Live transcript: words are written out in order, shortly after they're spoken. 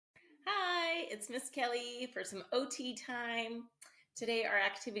it's Miss Kelly for some OT time. Today our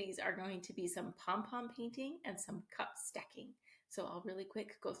activities are going to be some pom-pom painting and some cup stacking. So I'll really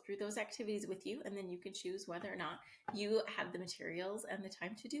quick go through those activities with you, and then you can choose whether or not you have the materials and the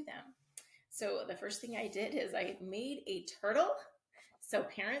time to do them. So the first thing I did is I made a turtle. So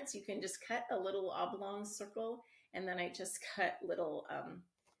parents, you can just cut a little oblong circle, and then I just cut little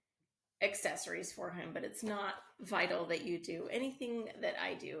accessories for him, but it's not vital that you do anything that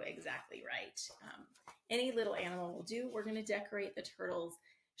I do exactly right. Any little animal will do. We're going to decorate the turtle's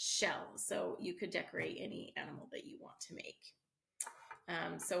shell, so you could decorate any animal that you want to make.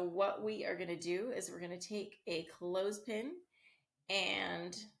 So what we are going to do is we're going to take a clothespin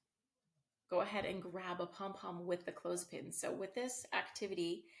and go ahead and grab a pom-pom with the clothespin. So with this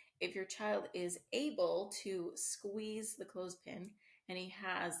activity, if your child is able to squeeze the clothespin and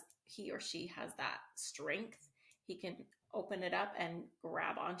he or she has that strength, he can open it up and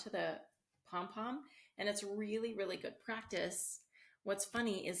grab onto the pom-pom, and it's really, really good practice. What's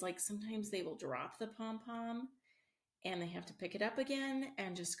funny is like sometimes they will drop the pom-pom and they have to pick it up again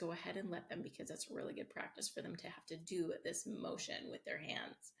and just go ahead and let them, because that's really good practice for them to have to do this motion with their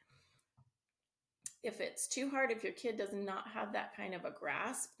hands. If it's too hard, if your kid does not have that kind of a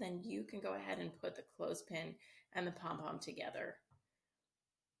grasp, then you can go ahead and put the clothespin and the pom-pom together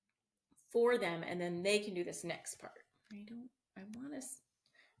for them, and then they can do this next part. All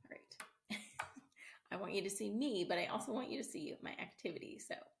right. I want you to see me, but I also want you to see my activity.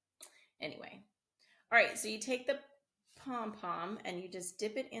 So anyway, all right, so you take the pom-pom and you just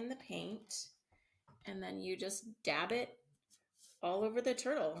dip it in the paint, and then you just dab it all over the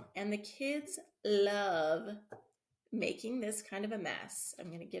turtle. And the kids love making this kind of a mess. I'm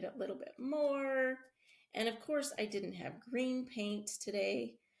going to get a little bit more. And of course, I didn't have green paint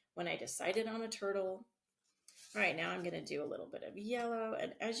today when I decided on a turtle. All right, now I'm going to do a little bit of yellow.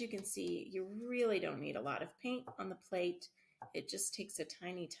 And as you can see, you really don't need a lot of paint on the plate. It just takes a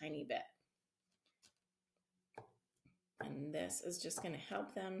tiny, tiny bit. And this is just going to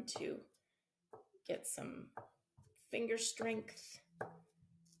help them to get some finger strength.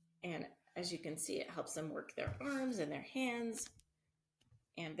 And as you can see, it helps them work their arms and their hands.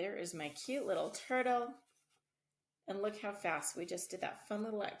 And there is my cute little turtle. And look how fast we just did that fun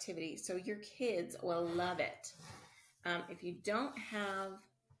little activity. So your kids will love it. If you don't have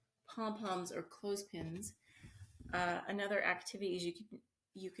pom-poms or clothespins, another activity is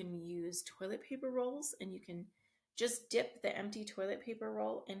you can use toilet paper rolls, and you can just dip the empty toilet paper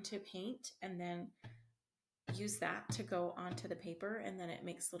roll into paint and then use that to go onto the paper, and then it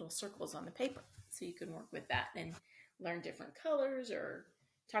makes little circles on the paper. So you can work with that and learn different colors or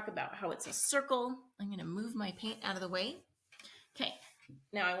talk about how it's a circle. I'm going to move my paint out of the way. Okay,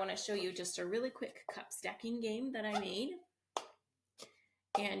 now I want to show you just a really quick cup stacking game that I made.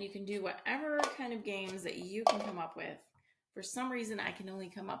 And you can do whatever kind of games that you can come up with. For some reason, I can only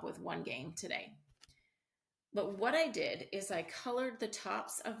come up with one game today. But what I did is I colored the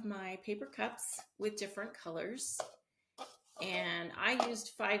tops of my paper cups with different colors. And I used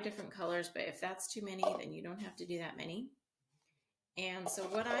 5 different colors, but if that's too many, then you don't have to do that many. And so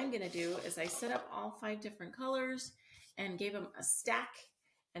what I'm going to do is I set up all 5 different colors and gave them a stack.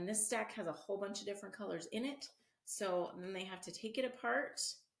 And this stack has a whole bunch of different colors in it. So then they have to take it apart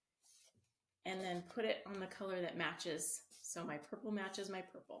and then put it on the color that matches. So my purple matches my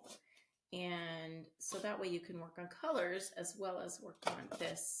purple. And so that way you can work on colors as well as work on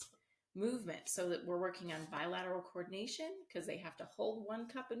this movement, so that we're working on bilateral coordination, because they have to hold one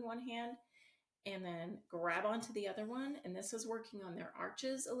cup in one hand and then grab onto the other one. And this is working on their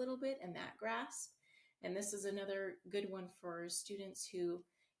arches a little bit and that grasp. And this is another good one for students who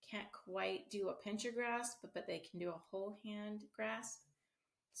can't quite do a pincher grasp, but they can do a whole hand grasp.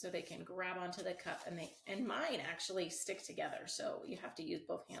 So they can grab onto the cup, and mine actually stick together. So you have to use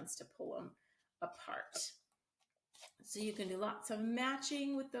both hands to pull them apart. So you can do lots of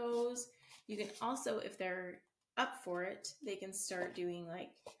matching with those. You can also, if they're up for it, they can start doing like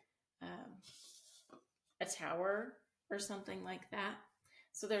a tower or something like that.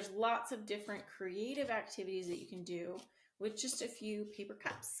 So there's lots of different creative activities that you can do with just a few paper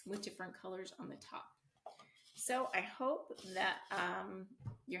cups with different colors on the top. So I hope that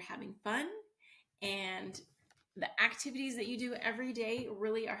you're having fun, and the activities that you do every day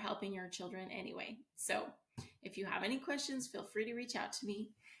really are helping your children anyway. So if you have any questions, feel free to reach out to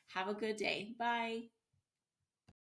me. Have a good day. Bye.